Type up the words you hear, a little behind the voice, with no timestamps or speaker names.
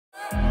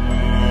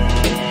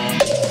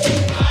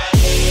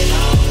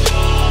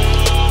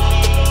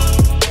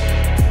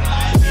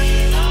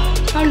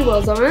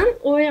alle sammen,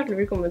 og hjertelig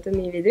velkommen til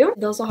en ny video.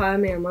 Da så har jeg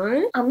med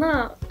meg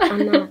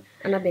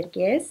Anna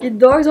Birgis. I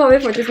dag så har vi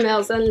faktisk med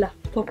oss en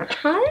laptop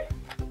her.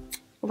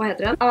 Og hva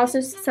heter den?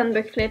 Asus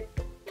Zenbook Flip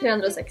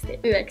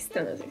 360, UX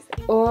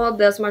 360. Og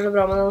det som er så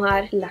bra med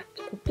denne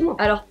laptopen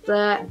er at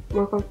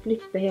man kan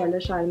flippe hele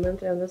skjermen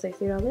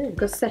 360 grader. Du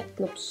kan sette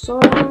den opp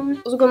sånn,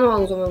 og så kan du ha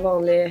den som en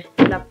vanlig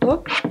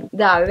laptop.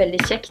 Det er jo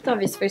veldig kjekt da,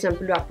 hvis for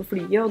eksempel du er på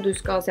flyet og du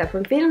skal se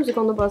på en film, så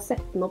kan du bare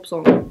sette den opp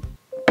sånn.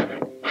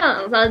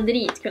 Ja, det er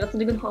dritkult at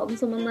du kan ha den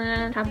som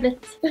en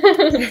tablet.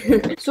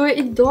 Så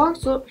i dag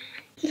så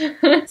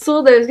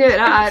det vi skal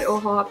gjøre er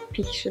å ha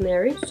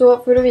Pictionary. Så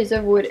for å vise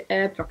hvor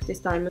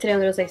praktisk det er med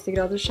 360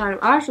 graders skjerm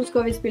så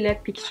skal vi spille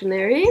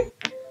Pictionary.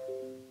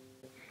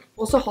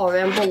 Og så har vi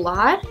en bolle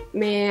her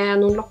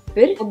med noen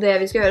lapper. Og det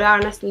vi skal gjøre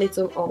er nesten litt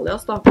som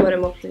alias da, bare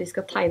med at vi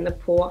skal tegne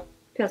på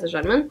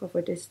PC-skjermen. Og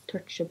faktisk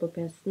touche på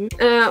PC-en.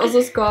 Og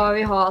så skal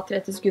vi ha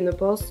 30 sekunder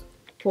på oss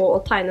på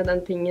å tegne den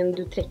tingen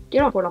du trekker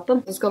da, på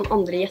lappen. Så skal den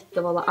andre gjette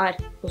hva det er.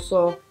 Og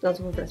så den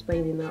som får flest poeng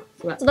vinner.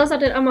 Så da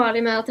starter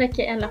Amalie med å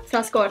trekke en lapp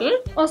fra skålen.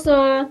 Og så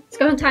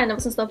skal hun tegne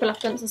hva som står på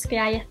lappen, så skal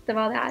jeg gjette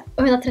hva det er.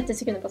 Og hun har 30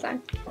 sekunder på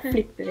seg. Da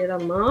flipper vi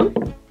denne.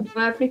 Nå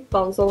har jeg flippet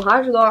den sånn her,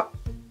 så da,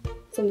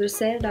 som dere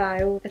ser, det er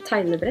jo et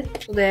tegnebrett.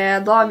 Og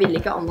da vil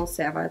ikke Anna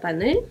se hva jeg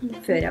tegner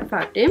før jeg er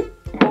ferdig.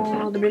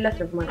 Og det blir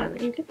lettere for meg å tegne,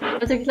 egentlig.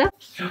 Har du trykket det?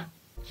 Ja.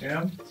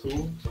 1, 2,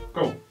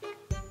 go!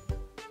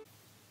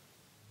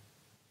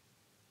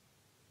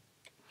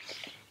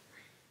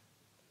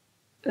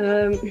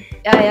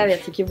 Jeg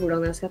vet ikke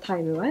hvordan jeg skal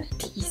tegne der.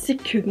 10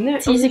 sekunder?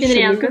 10 sekunder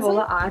igjen. Jeg skjønner ikke hva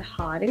det er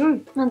her engang.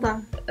 Vent da.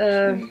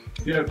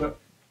 Hjelpe.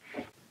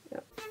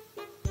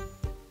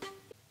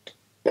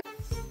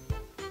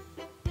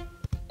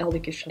 Jeg hadde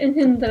ikke skjønt. En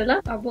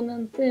 100-lapp.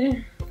 Abonnenter.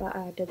 Hva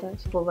er det der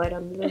på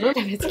hverandre nå?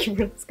 Jeg vet ikke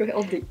hvordan jeg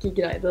hadde ikke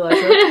greid det der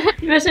selv.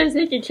 Du er selv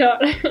ikke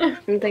klar.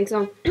 Men tenk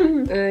sånn,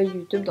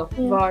 YouTube da.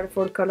 Hva er det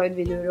folk har lagd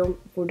videoer om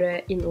hvor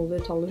det inneholder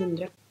tallet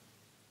 100?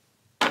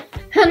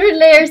 100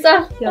 layers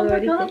da! Ja, det var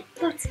riktig.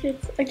 That's good.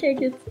 Ok,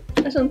 good.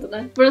 Jeg skjønte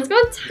det. Hvordan skal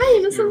man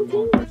tegne sånne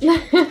ting?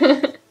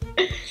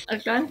 Er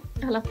du klar?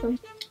 Jeg har lappen.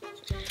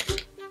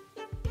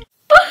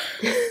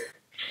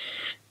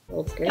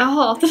 Jeg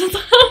hater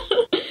dette her.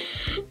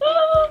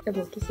 Jeg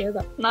må ikke se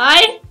det.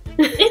 Nei!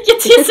 Ikke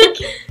 10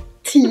 sekunder.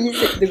 10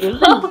 sekunder, det går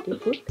veldig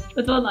fort.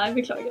 Vet du hva? Nei,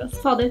 beklager oss.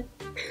 Fader.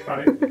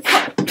 Ferdig.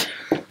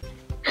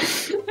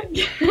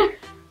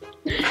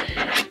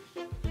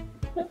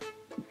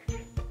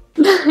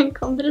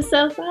 Kan dere se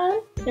det her?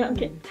 Ja,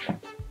 ok.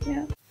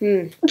 Ja.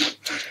 Er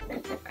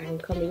det en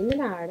kanin,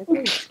 eller er det et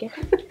menneske?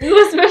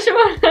 God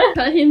spørsmål.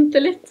 Kan jeg hinte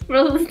litt på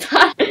det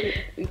der?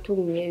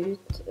 Tunge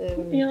ut.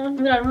 Ja,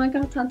 men det er man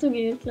kan ta en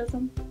tunge ut,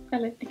 liksom.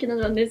 Eller ikke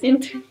nødvendigvis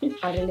inn tunge.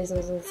 Er det liksom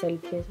sånn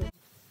selfie?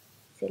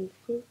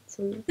 Selfie?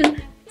 Sånn.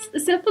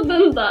 Se på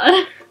den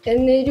der.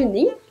 En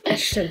runding? Jeg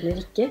skjønner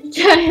ikke.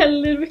 Ikke jeg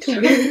heller,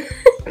 beklager.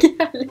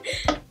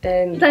 Det er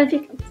en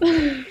firkant.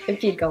 En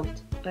firkant.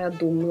 Er jeg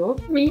dum nå?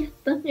 Vi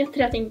gjør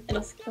 3 ting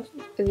raskt.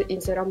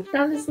 Instagram. Det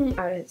er liksom...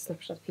 Er det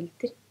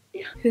Snapchat-filter?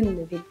 Ja.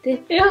 Hundefilter?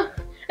 Ja.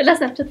 Eller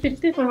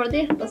Snapchat-filter. Hva var det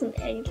de gjettet sånn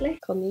egentlig?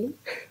 Kanin?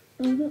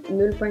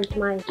 0 poeng til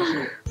meg.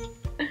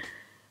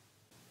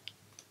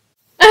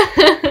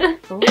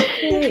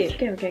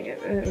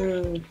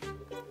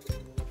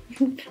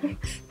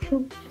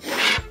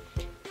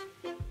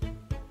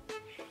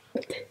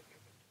 Ok.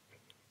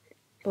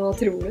 Hva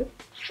tror du?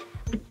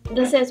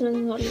 Det ser ut som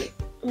en nål.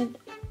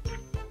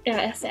 Ja,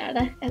 jeg ser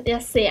det.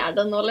 Jeg ser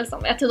det nå,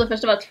 liksom. Jeg trodde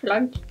først det var et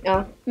flagg. Ja.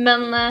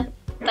 Men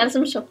det er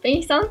liksom shopping,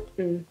 ikke sant?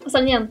 Og så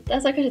er det en jente,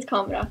 så er det kanskje et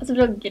kamera. Altså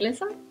vlogger,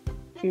 liksom.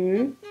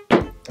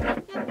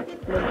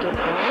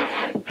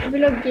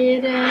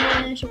 Vlogger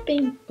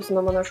shopping. Og så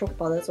når man har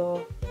shoppet det, så...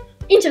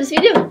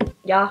 Innkjøpsvideo!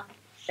 Ja,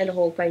 eller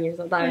hold på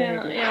engelsk.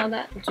 Ja,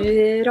 det. Du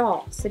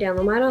raser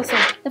gjennom her, altså.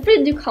 Det er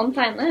fordi du kan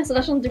tegne, så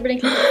det er sånn at du blir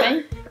egentlig ikke poeng.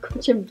 Du kan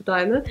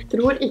kjempetegne.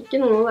 Tror ikke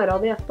noen av dere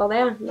hadde gjettet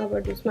det. Det er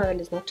bare du som er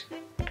veldig smart.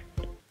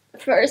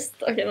 First,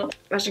 ok nå.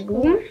 Vær så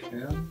god.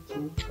 1, 2,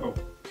 go!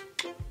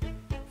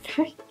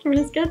 Fuck,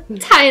 hvordan skal jeg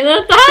tegne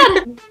dette her?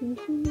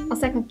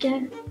 Altså, jeg kan ikke...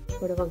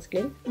 Var det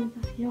vanskelig?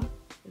 Ja.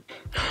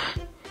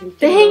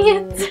 Dang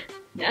it!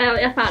 Jeg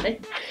er ferdig.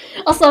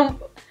 Altså...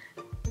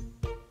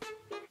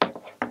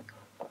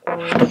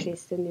 Orange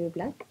is the new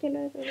black,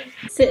 eller?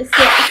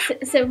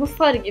 Se på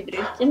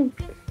fargebruken.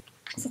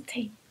 Altså,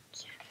 tenk.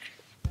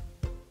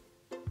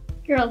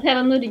 Girl,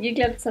 hele Norge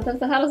gledet seg til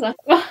dette her, altså.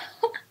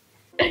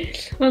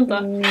 Vent da.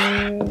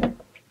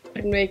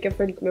 Noe jeg ikke har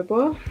følt med på?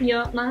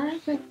 Ja, nei,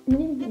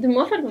 du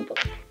må følge med på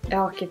det. Jeg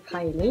har ikke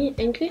peiling,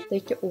 egentlig. Det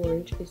er ikke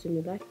orange i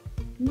summet der.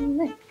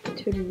 Nei.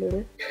 Tuller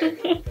du?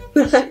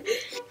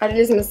 Er det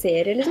liksom en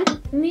serie, liksom?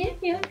 Nei,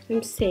 ja.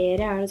 Hvem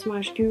serie er det som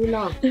er så kul,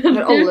 da?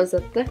 Har alle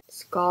sett det?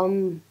 Skam.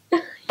 Ja.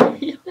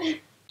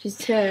 Fy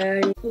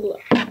søren. Nå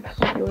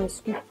er jeg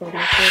skuffet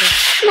meg for det.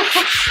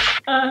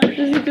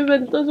 Du sitter og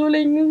venter så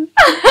lenge.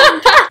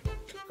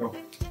 Go!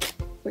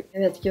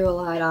 Jeg vet ikke hva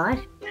det her er.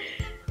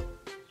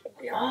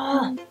 Ja!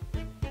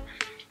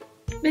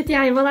 Vet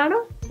jeg hva det er da?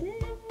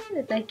 Det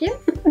vet jeg ikke.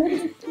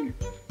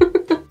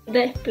 Det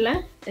er eple.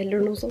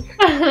 Eller noe sånt.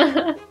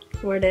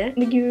 Hva er det?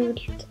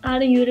 Gult. Er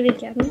det gul i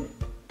virkeligheten?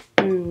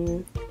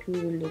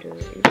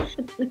 Kulrød.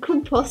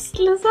 Kompost,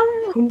 liksom.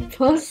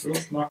 Kompost.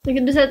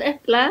 Du ser et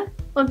eple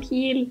og en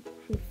pil.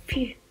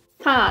 Fy.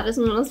 Pære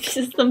som noen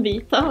spiser som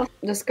biter.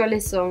 Det skal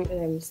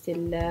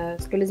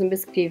liksom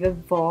beskrive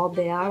hva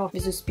det er da,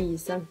 hvis du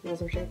spiser den, hva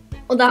som skjer.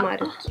 Og da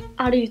er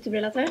det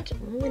YouTube-relatert?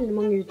 Det er veldig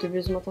mange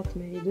YouTubere som har tatt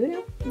med videoer,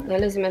 ja. Det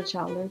er liksom en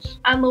challenge.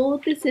 Jeg må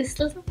til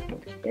sist, liksom.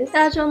 Yes. Det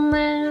er sånn...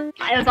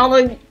 Nei, jeg tar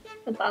noe...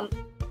 Vent da.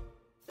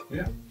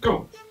 Ja, go!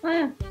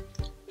 Ja.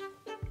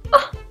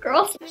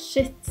 Girls.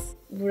 Shit.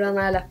 Hvordan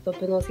er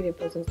laptopen å skrive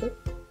på, synes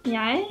du?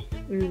 Jeg?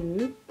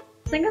 Mhm.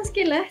 Det er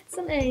ganske lett,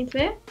 sånn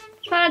egentlig.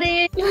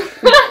 Ferdig!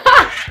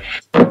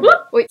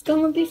 Oi. Skal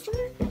man biffe?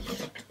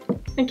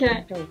 Ok.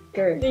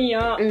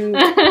 Ja.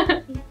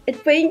 Et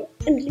poeng,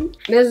 endelig.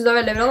 Men jeg synes det er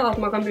veldig bra da,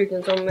 at man kan bruke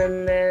den som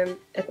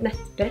et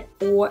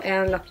nettbrett og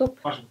en laptop.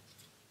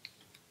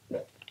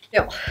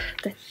 Ja,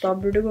 dette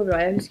burde gå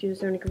bra. Jeg husker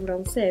ikke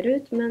hvordan det ser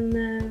ut, men...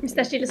 Hvis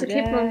det er stille, så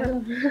klipper man det.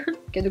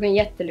 Ok, du kan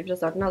gjette litt fra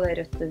starten, da. Det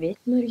er rødt og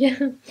hvitt. Norge.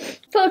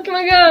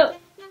 Pokémon Go!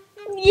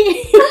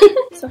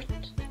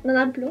 Svart. Den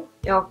er blå.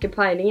 Jeg har ikke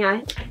peiling, jeg.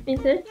 Min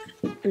tur.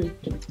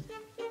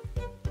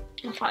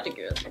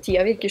 Herregud.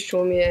 Tida virker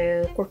så mye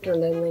kortere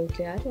enn det den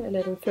egentlig er,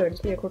 eller den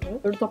føles mye kortere.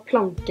 Når du tar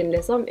planken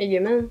liksom i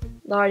gymmen,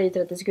 da er de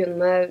 30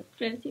 sekundene...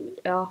 Flere timer.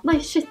 Ja. Nei,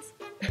 shit.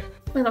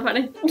 Men da er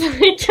ferdig.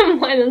 Ikke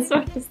meg den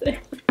svarte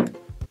streken.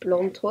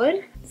 Blondt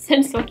hår.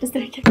 Selv svarte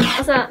streken.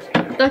 Altså,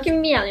 det var ikke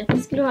meningen at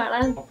det skulle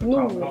være der.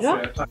 Nora?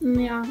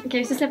 Ja. Ok,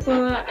 hvis du ser på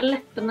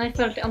leppene i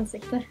forhold til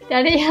ansiktet. Det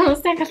er det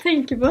eneste jeg kan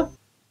tenke på.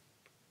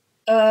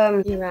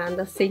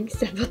 Miranda Sings,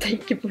 jeg bare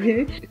tenker på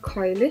hun.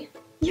 Kylie?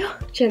 Ja.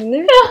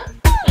 Kjenner? Ja.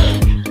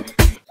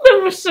 Det er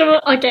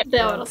morsomt. Ok,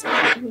 det overrasket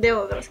meg. Det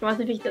overrasket meg at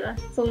du fikk til det.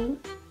 Sånn.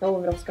 Jeg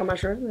overrasket meg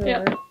selv.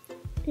 Ja.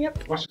 Yep.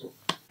 Vær så god.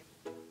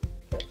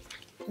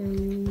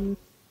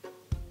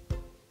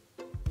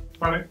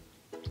 Ferdig.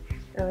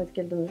 Jeg vet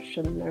ikke helt om du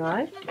skjønner det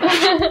her.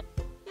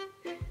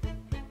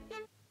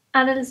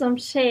 Er det liksom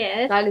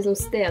skjeer? Det er liksom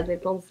steder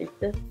på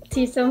ansiktet.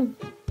 T-zone.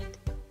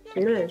 Det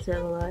er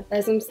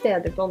liksom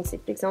steder på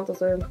ansiktet, ikke sant?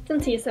 Også,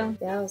 Sånn T-zone.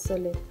 ja, også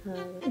litt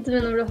her. Du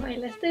mener når du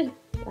highlighter?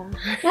 Ja.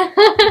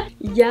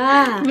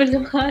 Yeah! Hvor du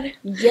har.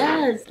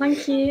 Yes!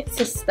 Thank you.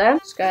 Siste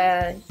skal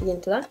jeg gi den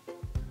til deg.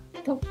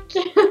 Takk.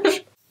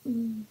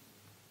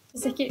 Det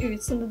ser ikke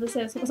ut som det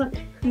ser ut som. Altså,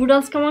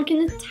 hvordan skal man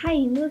kunne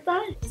tegne dette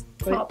her?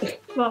 Fader,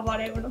 hva var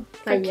det jeg gjorde nå?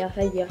 Heia,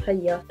 heia,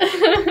 heia.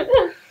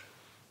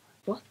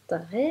 What the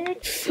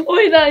heck?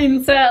 Oi, der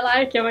innser jeg. Nei,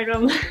 ikke jeg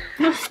glemme.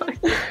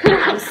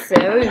 Det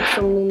ser jo ut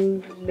som noen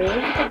løv.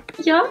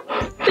 Ja,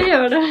 det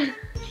gjør det.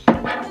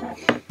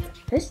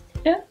 Høst?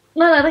 Ja.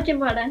 Nei, det er ikke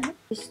bare det.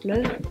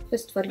 Høstløv.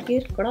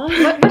 Høstfarger. Glad.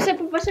 Hva skjer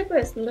på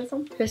høsten,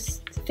 liksom?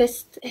 Høst.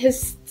 Fest.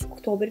 Høst.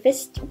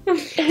 Oktoberfest.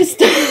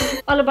 Høst.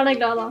 Alle barn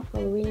er glad da.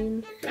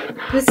 Halloween.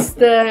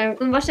 Høst.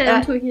 Hva skjer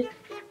om 2 uker?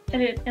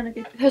 Eller 1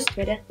 uke?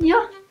 Høstferie.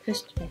 Ja.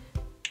 Høstferie.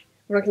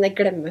 Hvordan kan jeg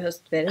glemme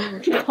høstferien?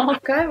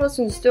 Ok, hva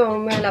synes du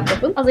om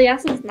laptopen? Altså, jeg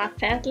synes den er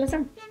fet,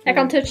 liksom. Jeg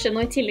kan touche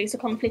noe i tillegg, så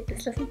kan den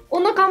flippes, liksom.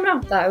 Og nå kamera!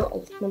 Det er jo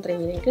alt man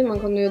trenger,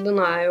 egentlig.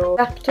 Den er jo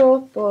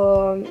laptop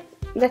og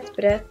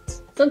nettbrett.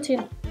 Sånn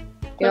tynn.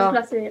 Ja.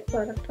 Og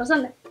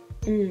sånn lett.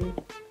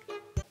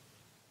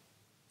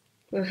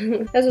 Jeg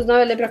synes den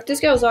er veldig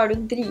praktisk, og så er det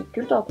jo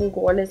dritkult at den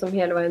går liksom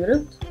hele veien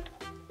rundt.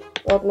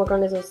 Og at man kan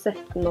liksom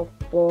sette den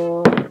opp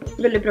og...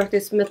 Veldig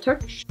praktisk med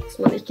touch,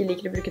 så man ikke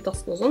liker å bruke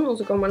tasten og sånn. Og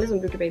så kan man liksom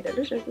bruke begge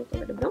deler, så jeg synes det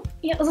er veldig bra.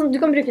 Ja, altså, du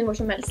kan bruke den hvor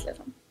som helst,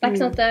 liksom. Det er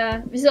ikke sånn at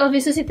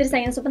hvis du sitter i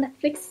sengen og så på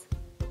Netflix,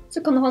 så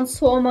kan du ha den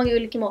så mange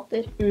ulike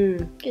måter.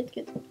 Good.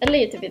 Eller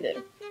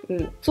YouTube-videoer.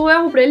 Så jeg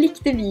håper dere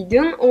likte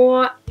videoen,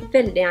 og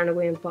veldig gjerne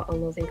gå inn på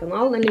Anna sin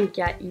kanal. Den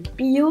linker jeg i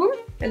bioen,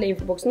 eller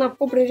infoboksen da.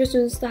 Håper dere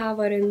synes det her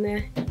var en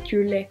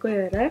kul lek å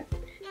gjøre.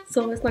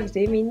 Så snakkes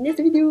vi i min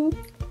neste video.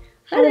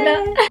 Ha det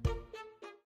bra!